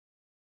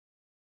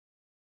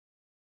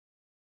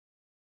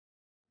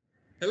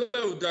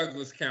Hello,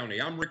 Douglas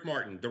County. I'm Rick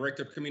Martin,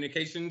 Director of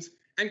Communications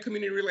and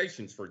Community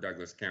Relations for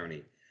Douglas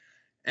County,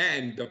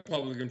 and the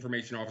Public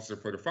Information Officer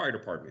for the Fire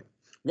Department.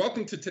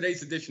 Welcome to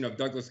today's edition of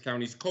Douglas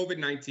County's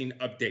COVID-19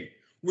 Update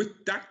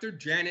with Dr.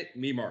 Janet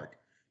Memark,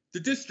 the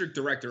District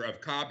Director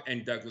of Cobb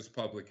and Douglas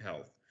Public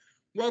Health.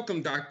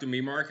 Welcome, Dr.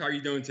 Memark. How are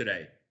you doing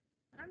today?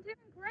 I'm doing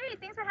great.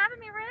 Thanks for having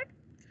me, Rick.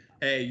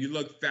 Hey, you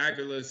look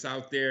fabulous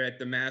out there at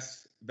the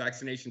mass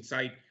vaccination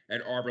site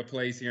at Arbor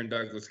Place here in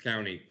Douglas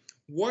County.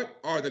 What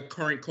are the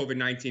current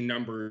COVID-19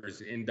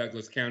 numbers in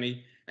Douglas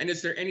County? And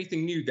is there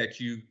anything new that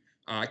you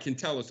can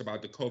tell us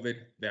about the COVID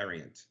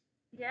variant?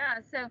 Yeah,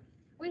 so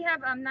we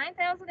have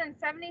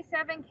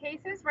 9,077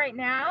 cases right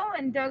now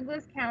in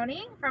Douglas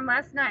County from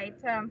last night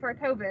for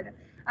COVID.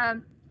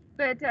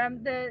 But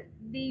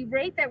the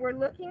rate that we're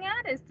looking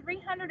at is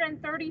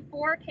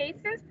 334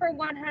 cases per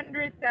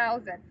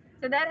 100,000.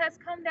 So that has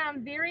come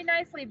down very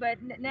nicely, but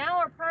now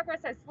our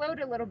progress has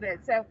slowed a little bit.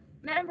 So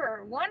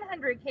remember,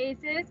 100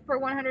 cases per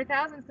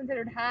 100,000 is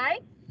considered high,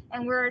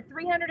 and we're at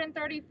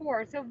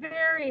 334, so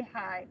very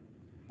high.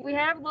 We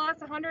have lost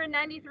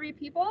 193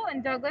 people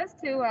in Douglas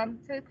to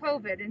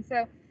COVID, and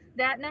so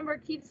that number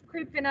keeps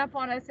creeping up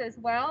on us as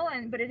well,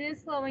 but it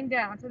is slowing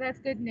down, so that's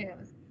good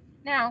news.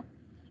 Now,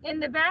 in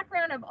the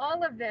background of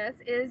all of this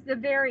is the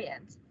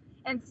variant.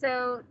 And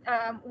so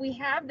we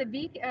have the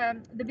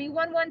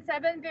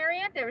B117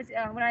 variant. There was,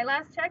 when I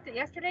last checked it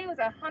yesterday, it was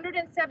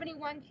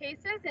 171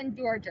 cases in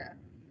Georgia.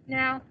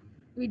 Now,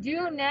 we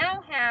do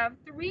now have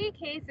 3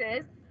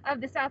 cases of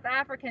the South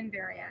African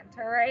variant,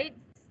 all right?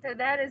 So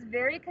that is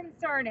very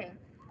concerning.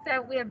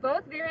 So we have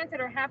both variants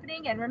that are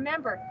happening, and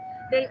remember,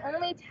 they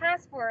only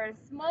test for a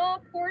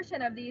small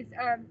portion of these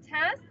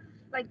tests,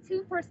 like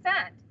 2%.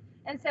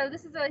 And so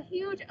this is a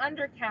huge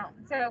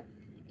undercount. So,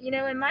 you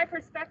know, in my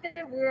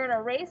perspective, we're in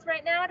a race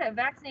right now to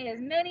vaccinate as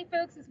many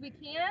folks as we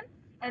can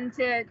and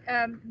to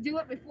do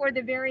it before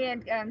the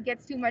variant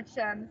gets too much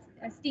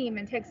steam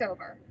and takes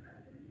over.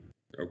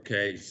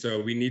 Okay,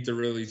 so we need to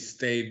really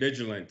stay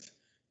vigilant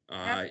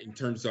in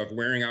terms of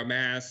wearing our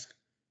mask,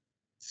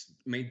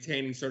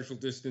 maintaining social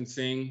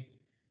distancing,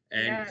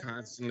 and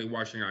constantly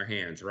washing our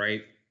hands,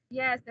 right?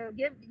 Yes, so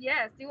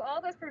do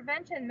all those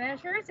prevention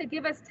measures to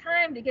give us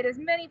time to get as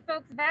many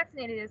folks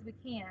vaccinated as we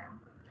can.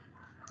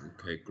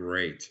 Okay,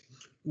 great.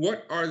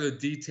 What are the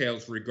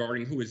details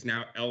regarding who is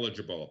now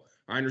eligible?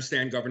 I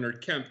understand Governor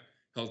Kemp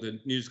held a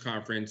news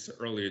conference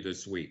earlier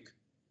this week.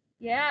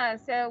 Yeah,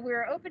 so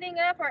we're opening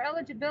up our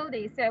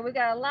eligibility. So we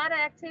got a lot of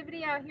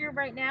activity out here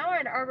right now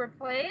at Arbor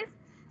Place.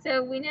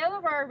 So we know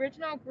of our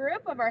original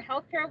group of our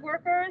healthcare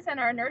workers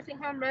and our nursing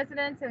home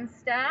residents and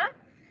staff.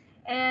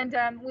 And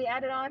we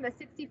added on the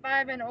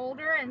 65 and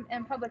older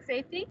and public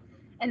safety.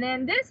 And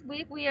then this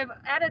week we have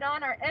added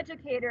on our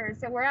educators.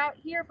 So we're out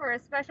here for a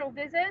special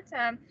visit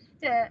to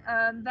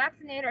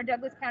vaccinate our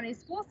Douglas County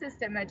school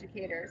system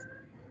educators.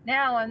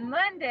 Now on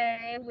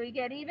Monday, we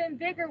get even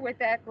bigger with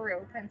that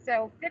group. And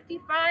so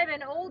 55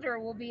 and older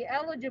will be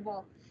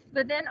eligible.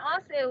 But then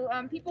also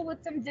people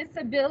with some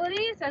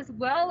disabilities as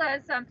well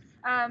as some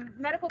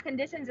medical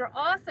conditions are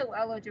also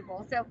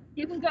eligible. So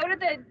you can go to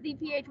the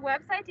DPH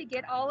website to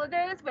get all of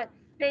those, but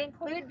they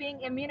include being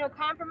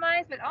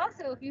immunocompromised, but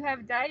also if you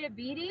have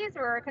diabetes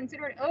or are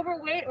considered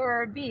overweight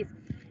or obese,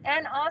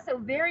 and also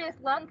various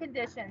lung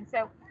conditions.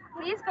 So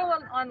please go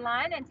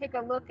online and take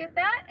a look at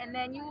that, and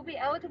then you will be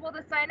eligible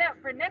to sign up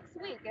for next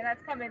week, and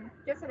that's coming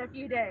just in a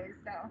few days.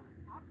 So.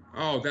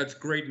 Oh, that's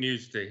great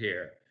news to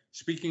hear.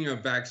 Speaking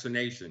of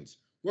vaccinations,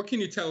 what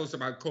can you tell us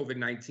about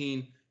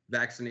COVID-19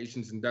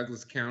 vaccinations in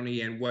Douglas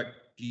County, and what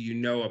do you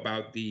know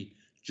about the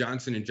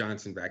Johnson &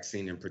 Johnson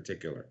vaccine in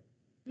particular?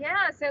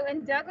 Yeah, so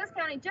in Douglas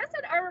County, just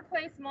at Arbor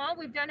Place Mall,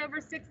 we've done over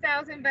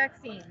 6,000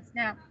 vaccines.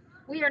 Now,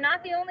 we are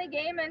not the only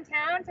game in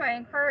town, so I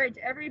encourage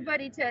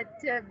everybody to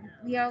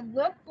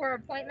look for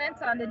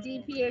appointments on the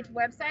DPH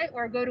website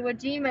or go to a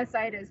GMA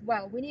site as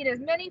well. We need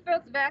as many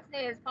folks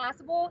vaccinated as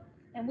possible,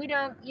 and we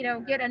don't,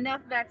 get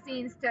enough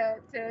vaccines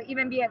to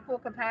even be at full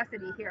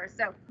capacity here.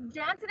 So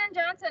Johnson &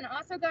 Johnson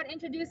also got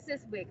introduced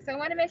this week, so I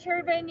want to make sure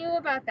everybody knew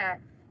about that.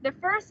 The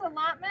first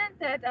allotment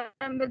that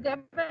the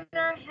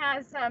governor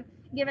has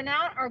given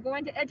out are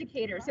going to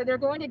educators. So they're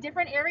going to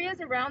different areas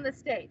around the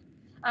state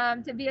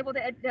to be able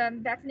to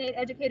vaccinate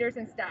educators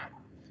and staff.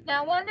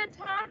 Now, I wanted to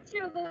talk to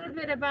you a little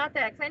bit about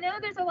that because I know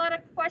there's a lot of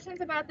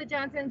questions about the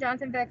Johnson &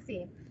 Johnson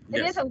vaccine.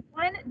 It is a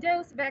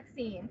 1-dose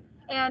vaccine,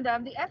 and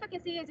the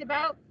efficacy is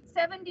about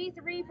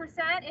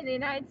 73% in the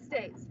United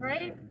States,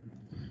 right?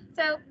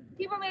 So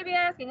people may be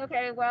asking,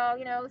 okay, well,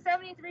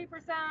 73%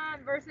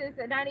 versus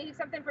the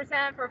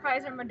 90-something% for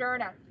Pfizer and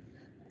Moderna.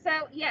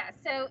 So yes,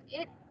 so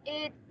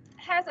it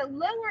has a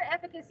lower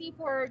efficacy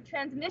for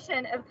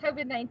transmission of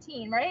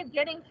COVID-19, right?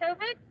 Getting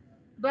COVID,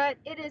 but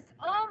it is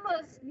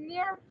almost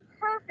near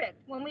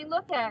perfect when we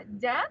look at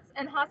deaths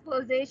and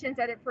hospitalizations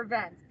that it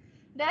prevents.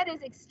 That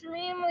is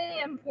extremely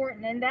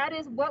important, and that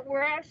is what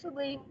we're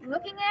actually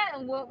looking at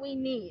and what we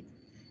need.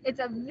 It's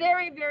a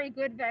very, very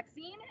good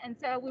vaccine, and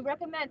so we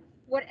recommend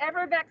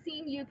whatever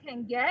vaccine you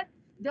can get.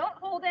 Don't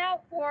hold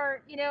out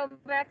for,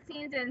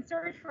 vaccines and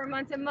search for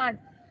months and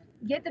months.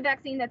 get the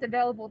vaccine that's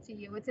available to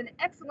you. It's an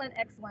excellent,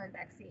 excellent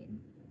vaccine.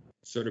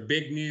 So the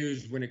big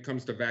news when it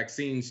comes to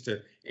vaccines,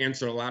 to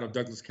answer a lot of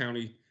Douglas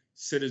County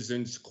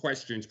citizens'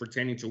 questions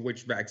pertaining to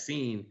which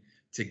vaccine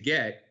to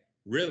get,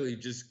 really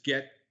just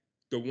get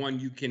the one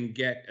you can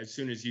get as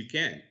soon as you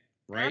can,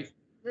 right?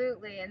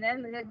 Absolutely. And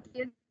then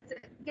it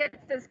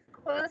gets us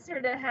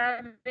closer to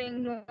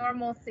having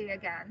normalcy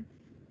again.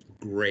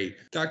 Great.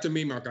 Dr.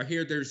 Memark, I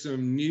hear there's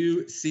some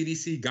new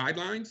CDC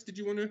guidelines. Did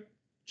you want to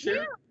share?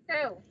 Yeah,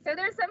 so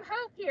there's some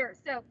hope here.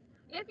 So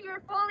if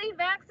you're fully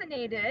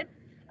vaccinated,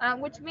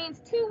 which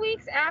means 2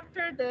 weeks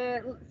after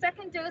the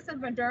second dose of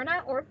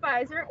Moderna or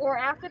Pfizer, or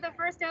after the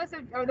first dose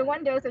of, or the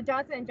one dose of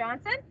Johnson &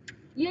 Johnson,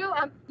 you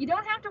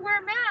don't have to wear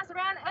a mask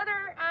around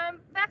other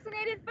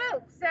vaccinated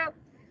folks. So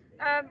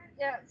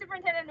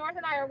Superintendent North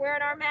and I are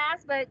wearing our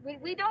masks, but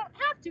we don't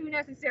have to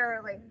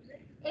necessarily.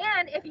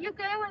 And if you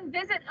go and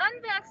visit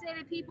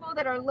unvaccinated people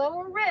that are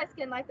lower risk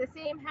in like the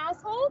same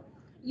household,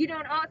 you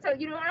don't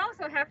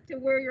also have to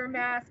wear your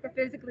mask or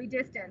physically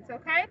distance,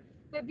 okay?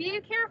 But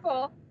be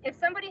careful. If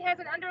somebody has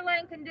an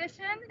underlying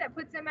condition that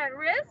puts them at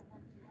risk,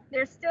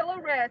 there's still a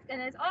risk,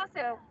 and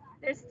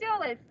there's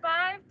still a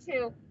 5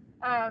 to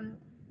 28%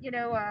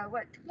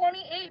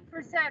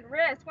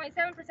 risk,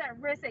 27%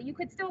 risk that you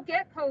could still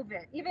get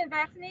COVID, even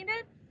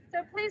vaccinated.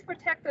 So please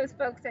protect those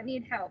folks that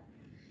need help.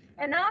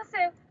 And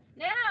also,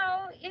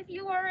 now, if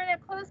you are in a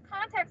close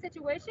contact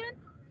situation,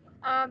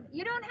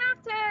 you don't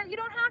have to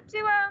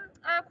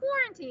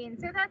quarantine.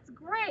 So that's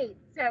great.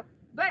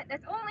 But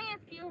that's only if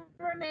you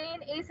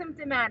remain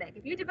asymptomatic.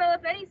 If you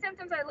develop any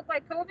symptoms that look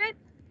like COVID,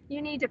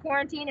 you need to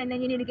quarantine, and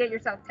then you need to get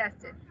yourself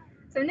tested.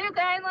 So new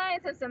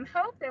guidelines have some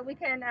hope that we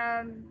can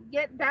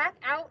get back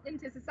out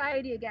into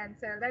society again.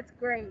 So that's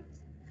great.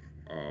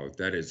 Oh,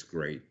 that is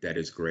great. That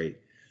is great.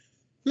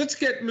 Let's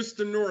get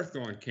Mr. North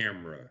on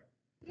camera.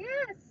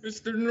 Yes.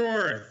 Mr.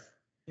 North.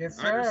 Yes,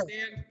 sir.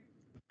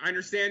 I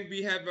understand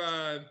we have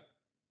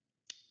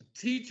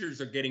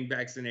teachers are getting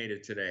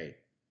vaccinated today.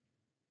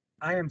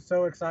 I am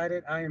so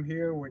excited. I am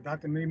here with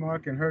Dr.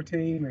 Memark and her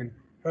team and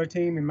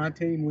my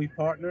team. We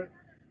partnered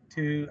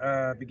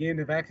to begin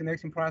the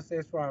vaccination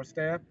process for our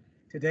staff.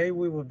 Today,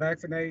 we will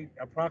vaccinate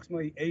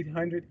approximately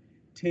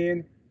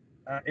 810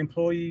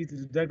 employees of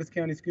the Douglas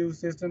County school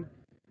system.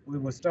 We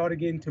will start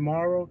again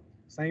tomorrow,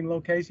 same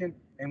location,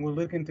 and we're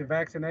looking to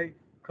vaccinate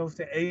close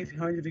to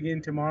 800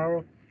 again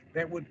tomorrow.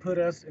 That would put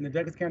us in the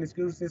Douglas County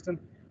school system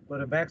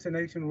with a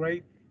vaccination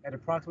rate at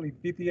approximately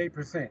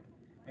 58%.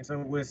 And so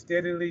we're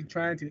steadily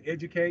trying to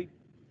educate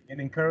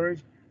and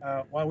encourage.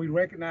 While we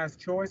recognize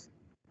choice,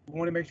 we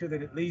want to make sure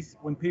that at least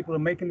when people are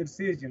making the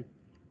decision,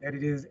 that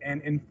it is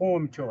an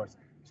informed choice.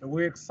 So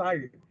we're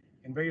excited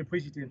and very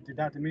appreciative to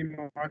Dr.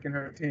 Memark and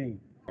her team.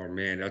 Oh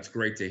man, that's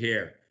great to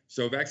hear.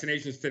 So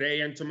vaccinations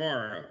today and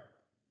tomorrow.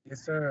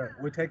 Yes, sir.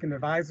 We're taking the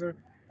Pfizer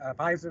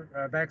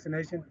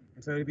vaccination,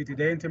 and so it'll be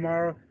today and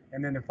tomorrow,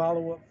 and then the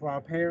follow-up for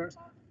our parents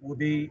will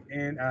be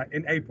in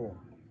April.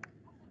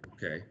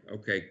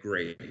 Okay,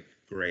 great.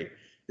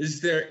 Is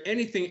there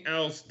anything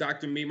else,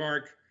 Dr.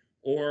 Memark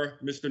or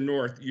Mr.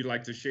 North, you'd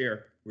like to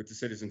share with the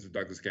citizens of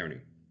Douglas County?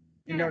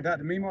 You know,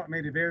 Dr. Memark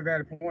made a very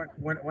valid point.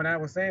 When I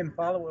was saying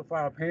follow-up for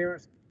our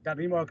parents,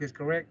 Dr. Memark is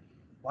correct.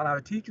 While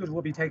our teachers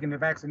will be taking the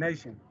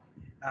vaccination,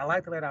 I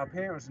like to let our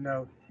parents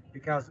know,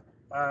 because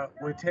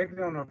we're taking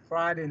it on a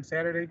Friday and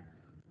Saturday,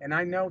 and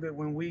I know that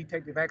when we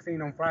take the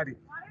vaccine on Friday,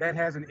 that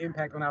has an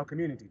impact on our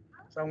community.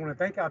 So I want to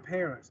thank our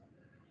parents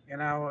and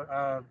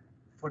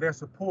for their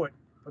support,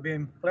 for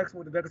being flexible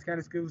with the Douglas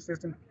County school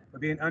system, for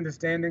being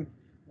understanding.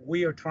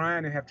 We are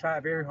trying and have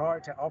tried very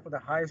hard to offer the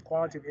highest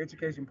quality of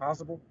education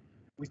possible.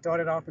 We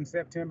started off in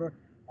September,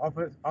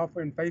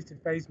 offering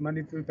face-to-face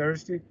Monday through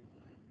Thursday,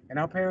 and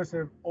our parents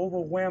have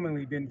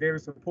overwhelmingly been very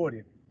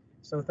supportive.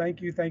 So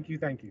thank you.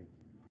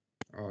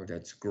 Oh,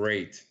 that's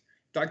great.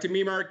 Dr.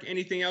 Memark,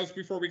 anything else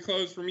before we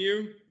close from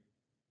you?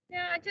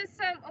 Yeah, I just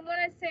I want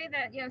to say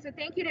that, so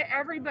thank you to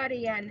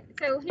everybody. And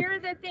so here are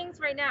the things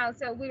right now.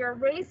 So we are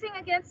racing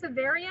against the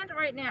variant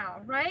right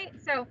now, right?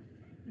 So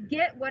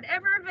get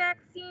whatever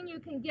vaccine you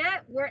can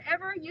get,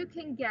 wherever you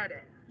can get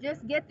it.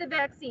 Just get the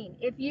vaccine.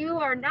 If you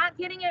are not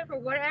getting it for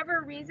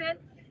whatever reason,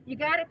 you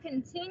got to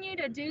continue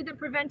to do the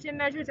prevention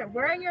measures of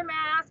wearing your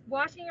mask,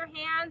 washing your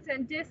hands,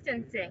 and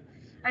distancing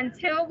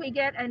until we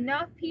get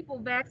enough people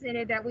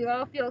vaccinated that we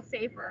all feel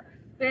safer.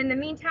 But in the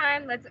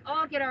meantime, let's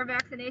all get our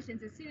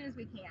vaccinations as soon as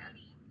we can.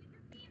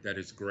 That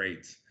is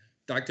great.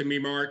 Dr.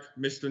 Memark,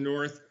 Mr.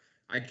 North,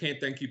 I can't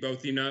thank you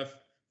both enough.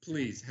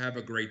 Please have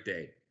a great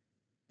day.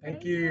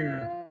 Thank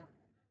you.